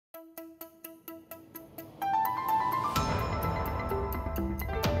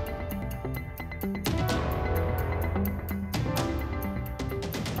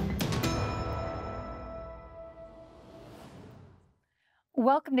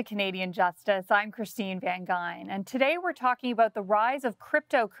Welcome to Canadian Justice. I'm Christine Van Gyn, and today we're talking about the rise of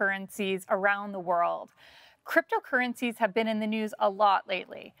cryptocurrencies around the world. Cryptocurrencies have been in the news a lot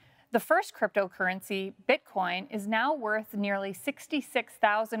lately. The first cryptocurrency, Bitcoin, is now worth nearly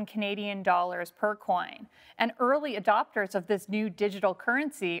 66,000 Canadian dollars per coin, and early adopters of this new digital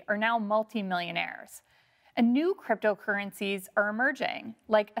currency are now multimillionaires. And new cryptocurrencies are emerging,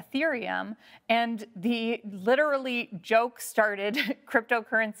 like Ethereum and the literally joke-started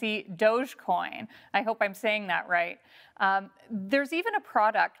cryptocurrency Dogecoin. I hope I'm saying that right. There's even a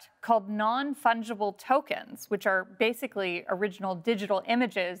product called non-fungible tokens, which are basically original digital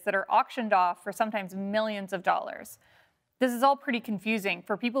images that are auctioned off for sometimes millions of dollars. This is all pretty confusing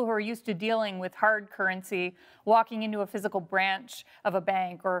for people who are used to dealing with hard currency, walking into a physical branch of a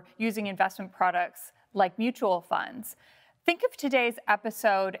bank, or using investment products like mutual funds. Think of today's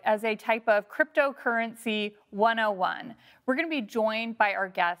episode as a type of cryptocurrency 101. We're going to be joined by our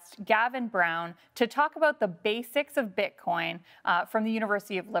guest, Gavin Brown, to talk about the basics of Bitcoin from the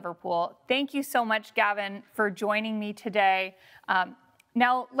University of Liverpool. Thank you so much, Gavin, for joining me today.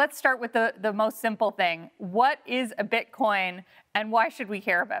 Now, let's start with the most simple thing. What is a Bitcoin, and why should we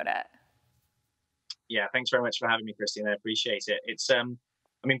care about it? Yeah, thanks very much for having me, Christine. I appreciate it.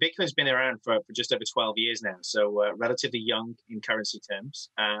 Bitcoin's been around for just over 12 years now, so relatively young in currency terms.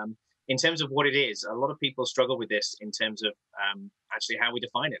 In terms of what it is, a lot of people struggle with this in terms of actually how we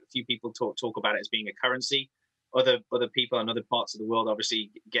define it. A few people talk about it as being a currency. Other people in other parts of the world obviously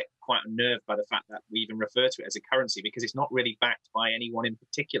get quite unnerved by the fact that we even refer to it as a currency because it's not really backed by anyone in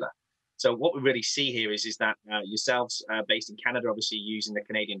particular. So what we really see here is that yourselves based in Canada, obviously using the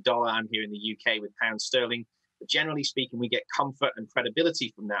Canadian dollar. I'm here in the UK with pound sterling. But generally speaking, we get comfort and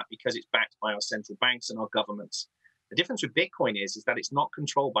credibility from that because it's backed by our central banks and our governments. The difference with Bitcoin is that it's not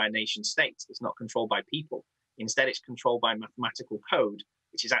controlled by a nation state. It's not controlled by people. Instead, it's controlled by mathematical code,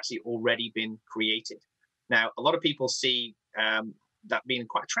 which has actually already been created. Now, a lot of people see that being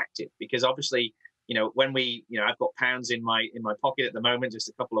quite attractive because obviously, when I've got pounds in my pocket at the moment, just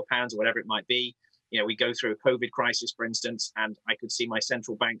a couple of pounds or whatever it might be. We go through a COVID crisis, for instance, and I could see my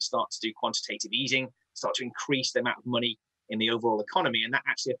central bank start to do quantitative easing, start to increase the amount of money in the overall economy, and that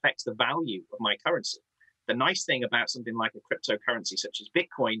actually affects the value of my currency. The nice thing about something like a cryptocurrency such as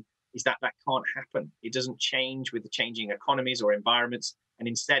Bitcoin is that can't happen. It doesn't change with the changing economies or environments, and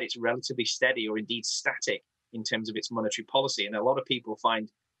instead it's relatively steady or indeed static in terms of its monetary policy. And a lot of people find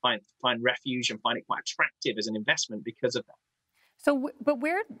refuge and find it quite attractive as an investment because of that. So, but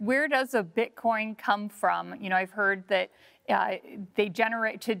where does a Bitcoin come from? I've heard that they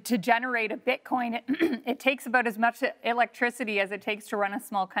generate to generate a Bitcoin. It takes about as much electricity as it takes to run a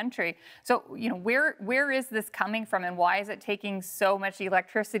small country. So, where is this coming from, and why is it taking so much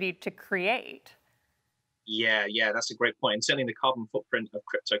electricity to create? Yeah, that's a great point. And certainly the carbon footprint of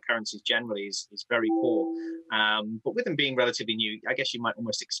cryptocurrencies generally is very poor. But with them being relatively new, I guess you might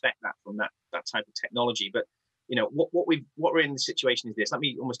almost expect that from that type of technology. But what we're in the situation is this. Let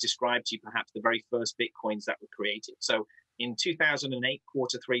me almost describe to you perhaps the very first Bitcoins that were created. So in 2008,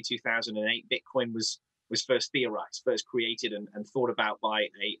 quarter three 2008, Bitcoin was first theorized, first created and thought about by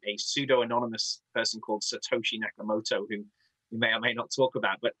a pseudo-anonymous person called Satoshi Nakamoto, who we may or may not talk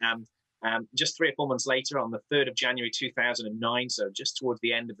about. But just 3 or 4 months later, on the 3rd of January 2009, so just towards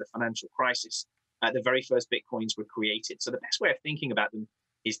the end of the financial crisis, the very first Bitcoins were created. So the best way of thinking about them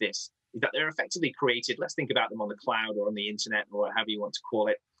is that they're effectively created. Let's think about them on the cloud or on the internet or however you want to call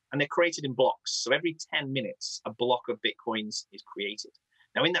it. And they're created in blocks. So every 10 minutes, a block of Bitcoins is created.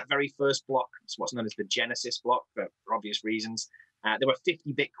 Now, in that very first block, it's what's known as the Genesis block for obvious reasons. There were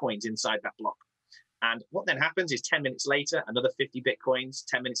 50 Bitcoins inside that block. And what then happens is 10 minutes later, another 50 Bitcoins,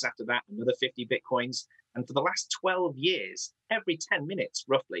 10 minutes after that, another 50 Bitcoins. And for the last 12 years, every 10 minutes,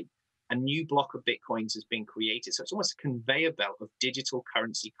 roughly, a new block of Bitcoins has been created. So it's almost a conveyor belt of digital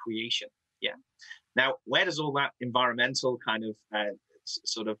currency creation. Yeah. Now, where does all that environmental kind of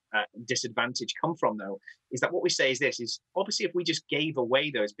disadvantage come from, though, is that what we say is this, is obviously if we just gave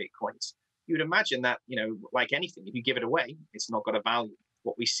away those Bitcoins, you would imagine that, like anything, if you give it away, it's not got a value.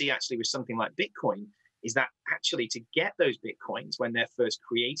 What we see actually with something like Bitcoin is that actually to get those Bitcoins when they're first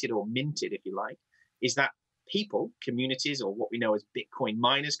created or minted, if you like, is that people, communities, or what we know as Bitcoin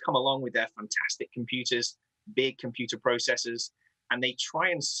miners come along with their fantastic computers, big computer processors, and they try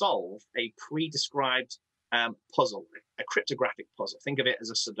and solve a pre-described puzzle, a cryptographic puzzle. Think of it as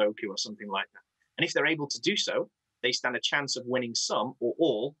a Sudoku or something like that. And if they're able to do so, they stand a chance of winning some or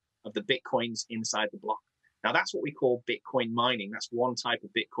all of the Bitcoins inside the block. Now, that's what we call Bitcoin mining. That's one type of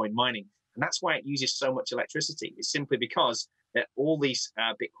Bitcoin mining. And that's why it uses so much electricity. It's simply because that all these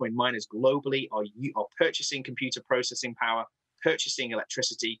Bitcoin miners globally are purchasing computer processing power purchasing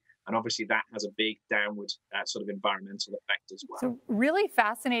electricity. And obviously that has a big downward sort of environmental effect as well. So really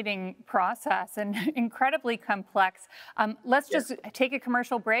fascinating process and incredibly complex. Let's just take a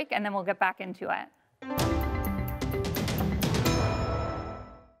commercial break and then we'll get back into it.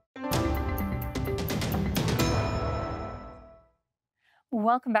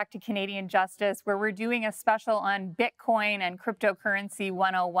 Welcome back to Canadian Justice, where we're doing a special on Bitcoin and cryptocurrency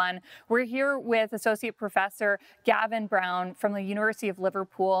 101. We're here with Associate Professor Gavin Brown from the University of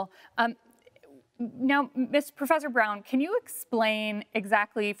Liverpool. Now, Professor Brown, can you explain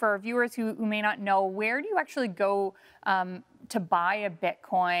exactly, for our viewers who may not know, where do you actually go to buy a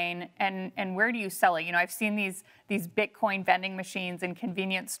Bitcoin, and where do you sell it? You know, I've seen these Bitcoin vending machines in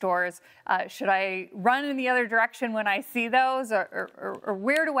convenience stores. Should I run in the other direction when I see those, or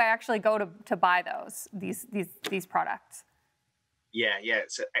where do I actually go to buy these products? Yeah,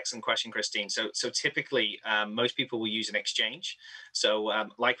 it's an excellent question, Christine. So typically, most people will use an exchange. So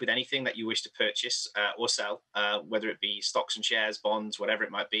like with anything that you wish to purchase or sell, whether it be stocks and shares, bonds, whatever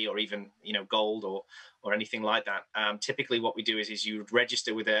it might be, or even gold or anything like that. Typically, what we do is you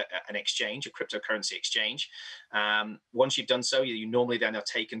register with an exchange, a cryptocurrency exchange. Once you've done so, you normally then are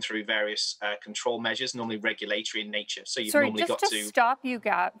taken through various control measures, normally regulatory in nature. So you've normally got to... Sorry, just to stop you,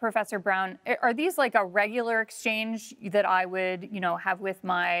 Professor Brown, are these like a regular exchange that I would, have with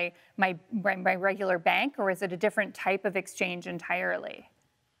my regular bank, or is it a different type of exchange entirely?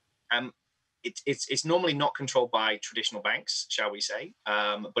 It's normally not controlled by traditional banks, shall we say,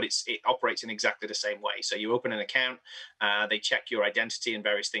 but it operates in exactly the same way. So you open an account, they check your identity and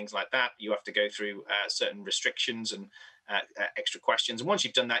various things like that. You have to go through certain restrictions and extra questions. And once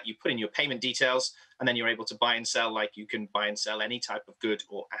you've done that, you put in your payment details, and then you're able to buy and sell like you can buy and sell any type of good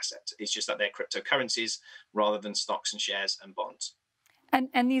or asset. It's just that they're cryptocurrencies rather than stocks and shares and bonds.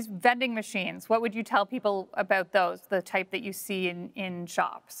 And these vending machines, what would you tell people about those, the type that you see in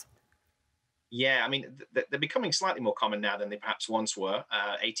shops? Yeah, I mean, they're becoming slightly more common now than they perhaps once were,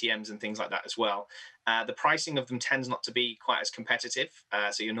 ATMs and things like that as well. The pricing of them tends not to be quite as competitive,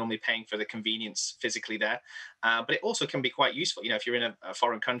 so you're normally paying for the convenience physically there. But it also can be quite useful. If you're in a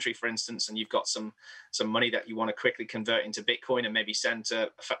foreign country, for instance, and you've got some money that you want to quickly convert into Bitcoin and maybe send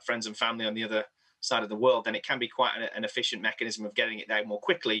to friends and family on the other side of the world, then it can be quite an efficient mechanism of getting it there more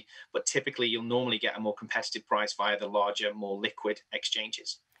quickly. But typically, you'll normally get a more competitive price via the larger, more liquid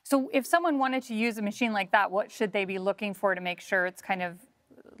exchanges. So if someone wanted to use a machine like that, what should they be looking for to make sure it's kind of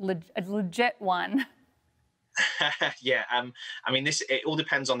a legit one? Yeah, I mean, it all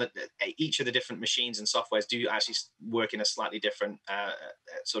depends on each of the different machines and softwares do actually work in a slightly different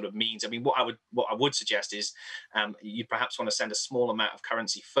sort of means. I mean, what I would suggest is you perhaps want to send a small amount of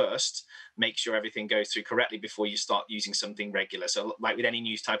currency first, make sure everything goes through correctly before you start using something regular. So like with any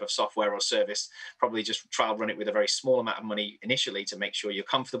new type of software or service, probably just trial run it with a very small amount of money initially to make sure you're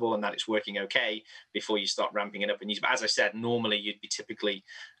comfortable and that it's working okay before you start ramping it up and use. But as I said, normally you'd be typically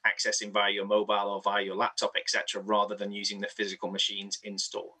accessing via your mobile or via your laptop, etc., rather than using the physical machines in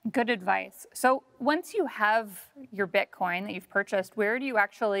store. Good advice. So once you have your Bitcoin that you've purchased, where do you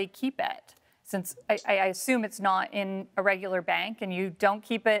actually keep it? Since I assume it's not in a regular bank and you don't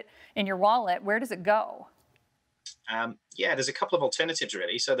keep it in your wallet, where does it go? Yeah, there's a couple of alternatives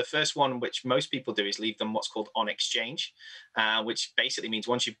really. So the first one, which most people do, is leave them what's called on exchange, which basically means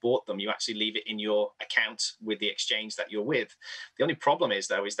once you've bought them, you actually leave it in your account with the exchange that you're with. The only problem is,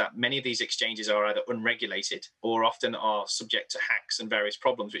 though, is that many of these exchanges are either unregulated or often are subject to hacks and various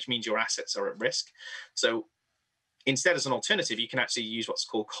problems, which means your assets are at risk. So instead, as an alternative, you can actually use what's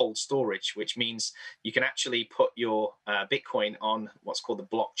called cold storage, which means you can actually put your Bitcoin on what's called the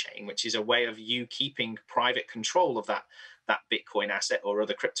blockchain, which is a way of you keeping private control of that Bitcoin asset or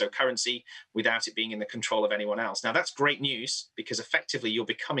other cryptocurrency without it being in the control of anyone else. Now, that's great news because effectively you're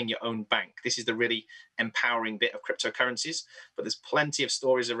becoming your own bank. This is the really empowering bit of cryptocurrencies, but there's plenty of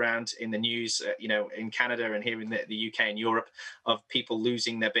stories around in the news, in Canada and here in the UK and Europe, of people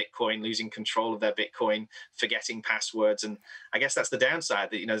losing their Bitcoin, losing control of their Bitcoin, forgetting passwords. And I guess that's the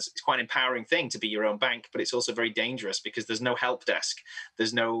downside, that, it's quite an empowering thing to be your own bank, but it's also very dangerous because there's no help desk.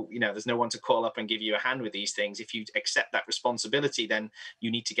 There's no one to call up and give you a hand with these things. If you accept that responsibility, then you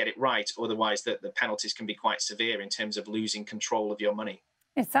need to get it right. Otherwise, the penalties can be quite severe in terms of losing control of your money.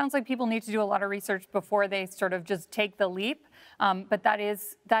 It sounds like people need to do a lot of research before they sort of just take the leap, but that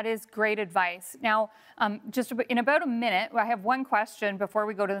is great advice. Now, just in about a minute, I have one question before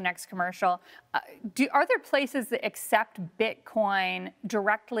we go to the next commercial. Are there places that accept Bitcoin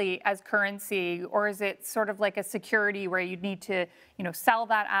directly as currency, or is it sort of like a security where you need to, sell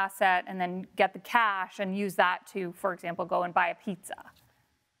that asset and then get the cash and use that to, for example, go and buy a pizza?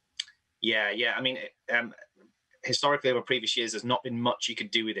 Yeah. I mean, historically over previous years, there's not been much you could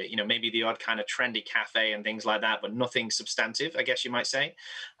do with it. Maybe the odd kind of trendy cafe and things like that, but nothing substantive, I guess you might say,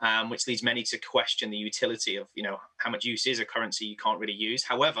 which leads many to question the utility of, how much use is a currency you can't really use.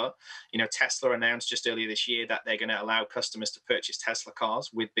 However, Tesla announced just earlier this year that they're going to allow customers to purchase Tesla cars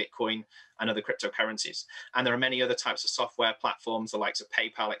with Bitcoin and other cryptocurrencies. And there are many other types of software platforms, the likes of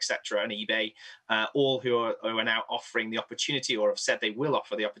PayPal, etc., and eBay, all who are now offering the opportunity, or have said they will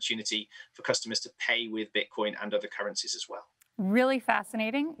offer the opportunity for customers to pay with Bitcoin and other currencies as well. Really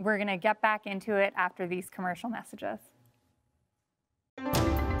fascinating. We're going to get back into it after these commercial messages.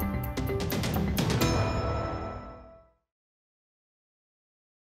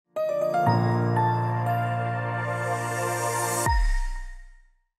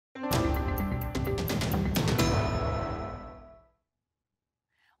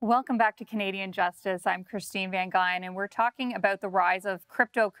 Welcome back to Canadian Justice. I'm Christine Van Gyn, and we're talking about the rise of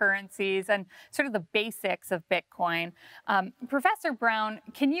cryptocurrencies and sort of the basics of Bitcoin. Professor Brown,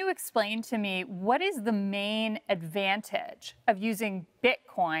 can you explain to me what is the main advantage of using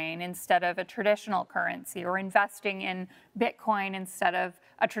Bitcoin instead of a traditional currency, or investing in Bitcoin instead of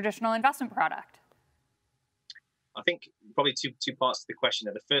a traditional investment product? I think probably two parts to the question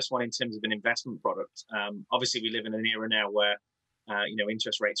there. The first one, in terms of an investment product, obviously we live in an era now where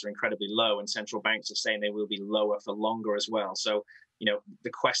interest rates are incredibly low, and central banks are saying they will be lower for longer as well. So, the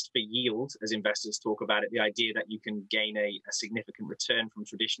quest for yield, as investors talk about it, the idea that you can gain a significant return from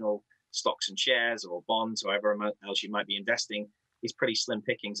traditional stocks and shares or bonds, or however else you might be investing, is pretty slim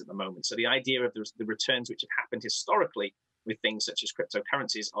pickings at the moment. So the idea of the returns which have happened historically with things such as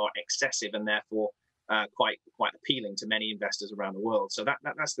cryptocurrencies are excessive, and therefore quite appealing to many investors around the world. So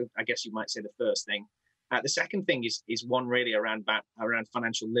that's I guess you might say, the first thing. The second thing is one really around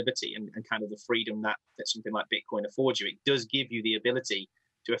financial liberty and kind of the freedom that something like Bitcoin affords you. It does give you the ability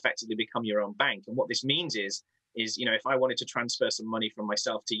to effectively become your own bank. And what this means is if I wanted to transfer some money from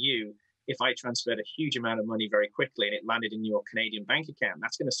myself to you, if I transferred a huge amount of money very quickly and it landed in your Canadian bank account,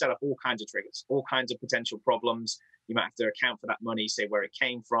 that's going to set up all kinds of triggers, all kinds of potential problems. You might have to account for that money, say where it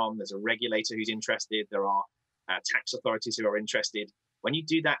came from. There's a regulator who's interested. There are tax authorities who are interested. When you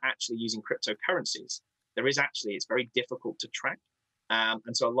do that actually using cryptocurrencies, it's very difficult to track.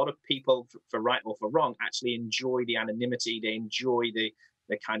 And so a lot of people, for right or for wrong, actually enjoy the anonymity. They enjoy the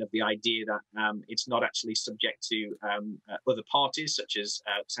kind of the idea that it's not actually subject to other parties, such as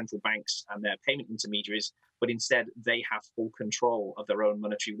central banks and their payment intermediaries, but instead they have full control of their own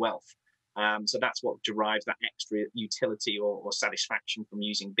monetary wealth. So that's what derives that extra utility or satisfaction from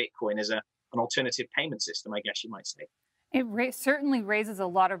using Bitcoin as an alternative payment system, I guess you might say. It certainly raises a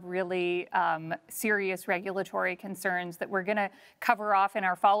lot of really serious regulatory concerns that we're going to cover off in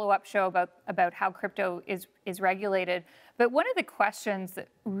our follow-up show about how crypto is regulated. But one of the questions that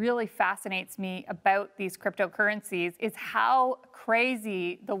really fascinates me about these cryptocurrencies is how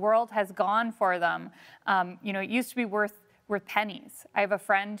crazy the world has gone for them. It used to be worth pennies. I have a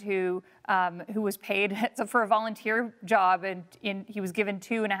friend who was paid for a volunteer job, and he was given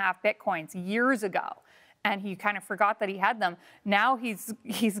 2.5 Bitcoins years ago. And he kind of forgot that he had them. Now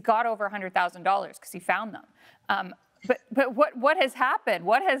he's got over $100,000 because he found them. But what has happened?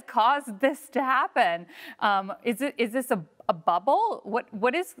 What has caused this to happen? Is this a bubble?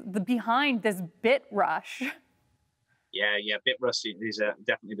 What is behind this bit rush? Yeah, bit rush is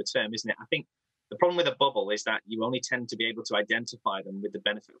definitely the term, isn't it? I think the problem with a bubble is that you only tend to be able to identify them with the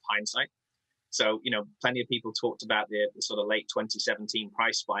benefit of hindsight. So, plenty of people talked about the sort of late 2017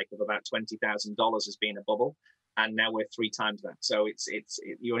 price spike of about $20,000 as being a bubble, and now we're 3 times that. So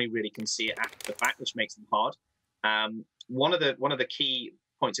you only really can see it after the fact, which makes them hard. One of the key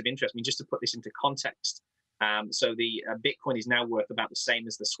points of interest, I mean, just to put this into context, so the Bitcoin is now worth about the same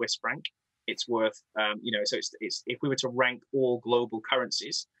as the Swiss franc. It's worth, so it's if we were to rank all global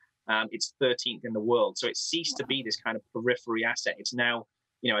currencies, it's 13th in the world. So it's ceased to be this kind of periphery asset. It's now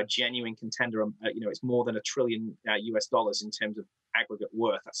a genuine contender. It's more than $1 trillion US dollars in terms of aggregate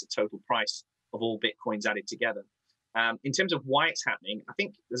worth. That's the total price of all Bitcoins added together. In terms of why it's happening, I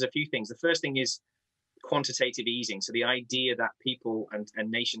think there's a few things. The first thing is quantitative easing. So the idea that people and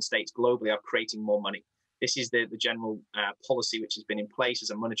nation states globally are creating more money. This is the general policy which has been in place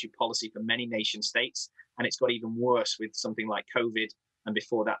as a monetary policy for many nation states. And it's got even worse with something like COVID, and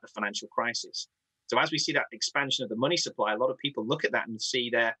before that, the financial crisis. So as we see that expansion of the money supply, a lot of people look at that and see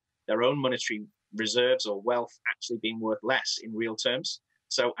their own monetary reserves or wealth actually being worth less in real terms.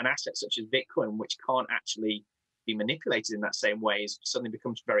 So an asset such as Bitcoin, which can't actually be manipulated in that same way, suddenly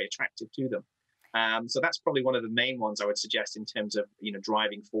becomes very attractive to them. So that's probably one of the main ones I would suggest in terms of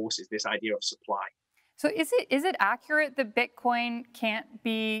driving forces, this idea of supply. So is it accurate that Bitcoin can't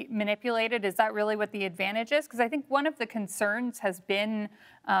be manipulated? Is that really what the advantage is? Because I think one of the concerns has been,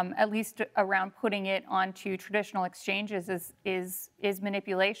 at least around putting it onto traditional exchanges, is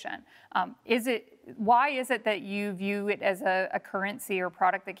manipulation. Why is it that you view it as a currency or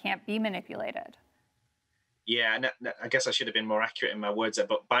product that can't be manipulated? Yeah, I guess I should have been more accurate in my words there,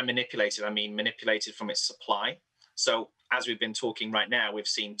 but by manipulated, I mean manipulated from its supply. So as we've been talking right now, we've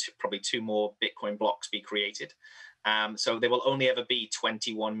seen probably two more Bitcoin blocks be created. So there will only ever be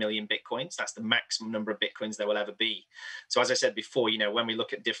 21 million Bitcoins. That's the maximum number of Bitcoins there will ever be. So as I said before, when we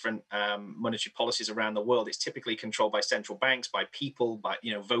look at different monetary policies around the world, it's typically controlled by central banks, by people, by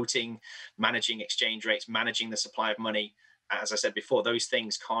voting, managing exchange rates, managing the supply of money. As I said before, those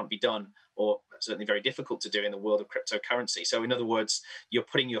things can't be done, or certainly very difficult to do in the world of cryptocurrency. So in other words, you're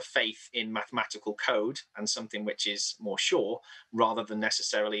putting your faith in mathematical code and something which is more sure, rather than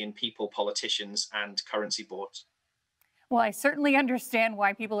necessarily in people, politicians, and currency boards. Well, I certainly understand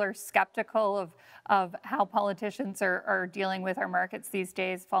why people are skeptical of how politicians are dealing with our markets these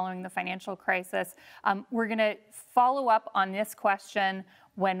days following the financial crisis. We're going to follow up on this question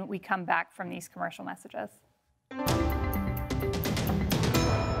when we come back from these commercial messages.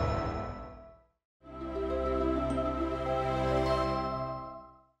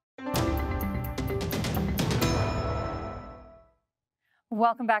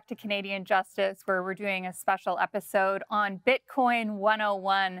 Welcome back to Canadian Justice, where we're doing a special episode on Bitcoin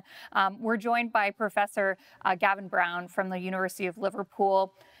 101. We're joined by Professor Gavin Brown from the University of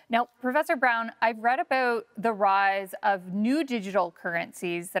Liverpool. Now, Professor Brown, I've read about the rise of new digital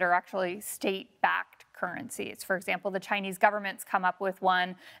currencies that are actually state-backed currencies. For example, the Chinese government's come up with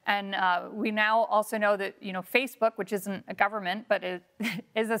one, and we now also know that Facebook, which isn't a government but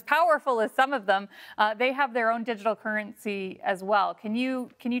is as powerful as some of them, they have their own digital currency as well. Can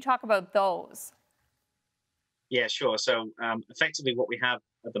you talk about those? Yeah, sure. So effectively, what we have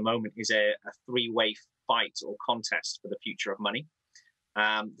at the moment is a three-way fight or contest for the future of money.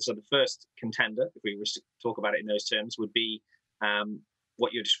 So the first contender, if we wish to talk about it in those terms, would be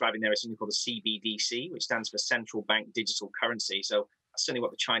what you're describing there is something called the CBDC, which stands for Central Bank Digital Currency. So that's certainly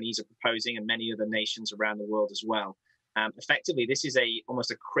what the Chinese are proposing, and many other nations around the world as well. Effectively, this is almost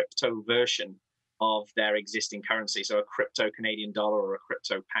a crypto version of their existing currency, so a crypto Canadian dollar or a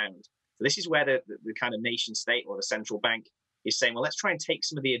crypto pound. So this is where the kind of nation state or the central bank is saying, well, let's try and take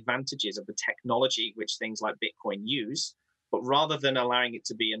some of the advantages of the technology which things like Bitcoin use, but rather than allowing it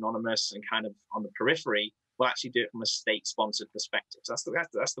to be anonymous and kind of on the periphery, we'll actually do it from a state-sponsored perspective. So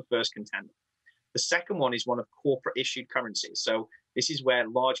that's the first contender. The second one is one of corporate-issued currencies. So this is where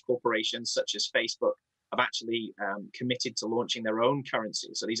large corporations such as Facebook have actually committed to launching their own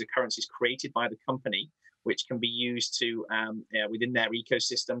currencies. So these are currencies created by the company, which can be used to within their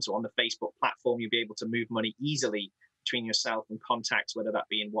ecosystem. So on the Facebook platform, you'll be able to move money easily between yourself and contacts, whether that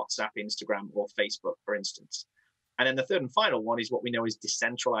be in WhatsApp, Instagram, or Facebook, for instance. And then the third and final one is what we know as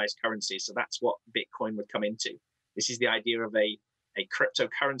decentralized currencies. So that's what Bitcoin would come into. This is the idea of a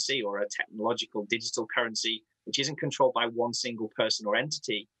cryptocurrency or a technological digital currency, which isn't controlled by one single person or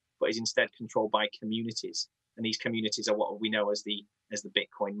entity, but is instead controlled by communities. And these communities are what we know as the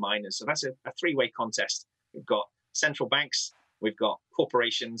Bitcoin miners. So that's a three-way contest. We've got central banks, we've got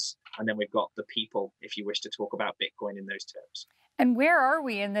corporations, and then we've got the people, if you wish to talk about Bitcoin in those terms. And where are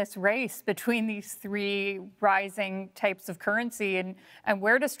we in this race between these three rising types of currency, and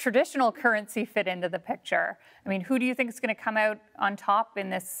where does traditional currency fit into the picture? I mean, who do you think is going to come out on top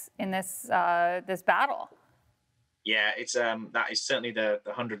in this battle? Yeah, it's that is certainly the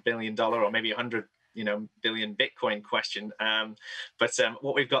 $100 billion or maybe 100 billion Bitcoin question. But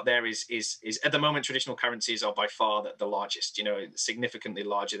what we've got there is at the moment, traditional currencies are by far the largest, significantly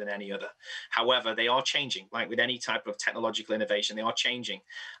larger than any other. However, they are changing, like with any type of technological innovation, they are changing.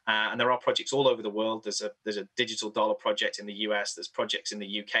 And there are projects all over the world. There's a digital dollar project in the US, there's projects in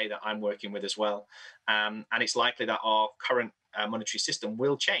the UK that I'm working with as well. And it's likely that our current monetary system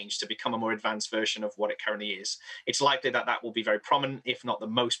will change to become a more advanced version of what it currently is. It's likely that will be very prominent, if not the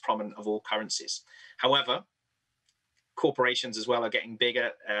most prominent of all currencies. However, corporations as well are getting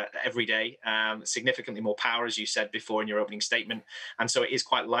bigger every day, significantly more power, as you said before in your opening statement. And so it is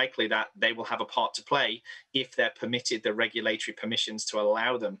quite likely that they will have a part to play if they're permitted the regulatory permissions to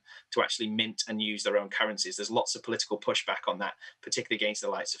allow them to actually mint and use their own currencies. There's lots of political pushback on that, particularly against the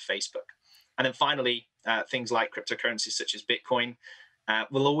likes of Facebook. And then finally, things like cryptocurrencies such as Bitcoin.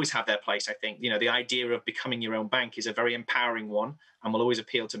 will always have their place. I think, the idea of becoming your own bank is a very empowering one, and will always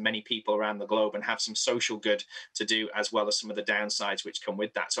appeal to many people around the globe and have some social good to do, as well as some of the downsides which come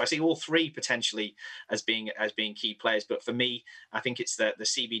with that. So I see all three potentially as being key players. But for me, I think it's the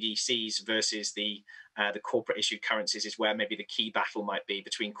CBDCs versus the corporate issued currencies is where maybe the key battle might be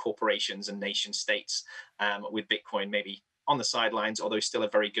between corporations and nation states, with Bitcoin maybe on the sidelines, although still a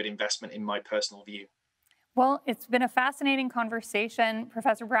very good investment in my personal view. Well, it's been a fascinating conversation,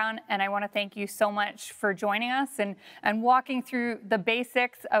 Professor Brown, and I want to thank you so much for joining us and walking through the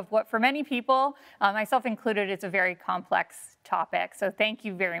basics of what, for many people, myself included, is a very complex topic. So thank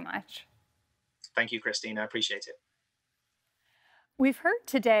you very much. Thank you, Christine. I appreciate it. We've heard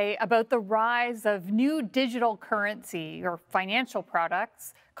today about the rise of new digital currency or financial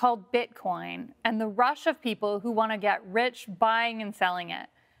products called Bitcoin and the rush of people who want to get rich buying and selling it.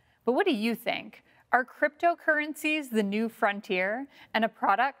 But what do you think? Are cryptocurrencies the new frontier and a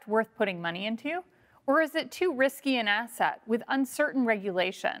product worth putting money into? Or is it too risky an asset with uncertain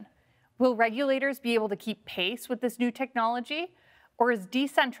regulation? Will regulators be able to keep pace with this new technology? Or is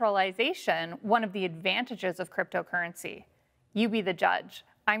decentralization one of the advantages of cryptocurrency? You be the judge.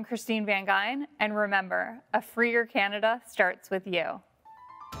 I'm Christine Van Gyn, and remember, a freer Canada starts with you.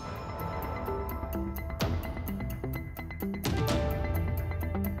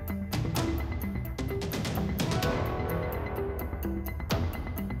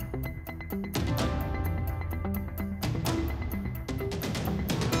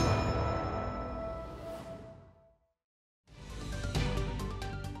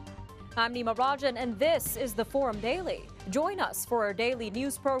 I'm Nima Rajan, and this is the Forum Daily. Join us for our daily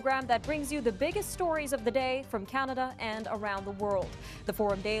news program that brings you the biggest stories of the day from Canada and around the world. The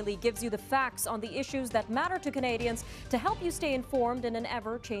Forum Daily gives you the facts on the issues that matter to Canadians to help you stay informed in an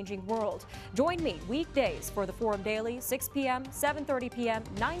ever-changing world. Join me weekdays for the Forum Daily, 6 p.m., 7:30 p.m.,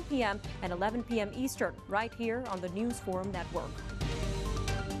 9 p.m., and 11 p.m. Eastern, right here on the News Forum Network.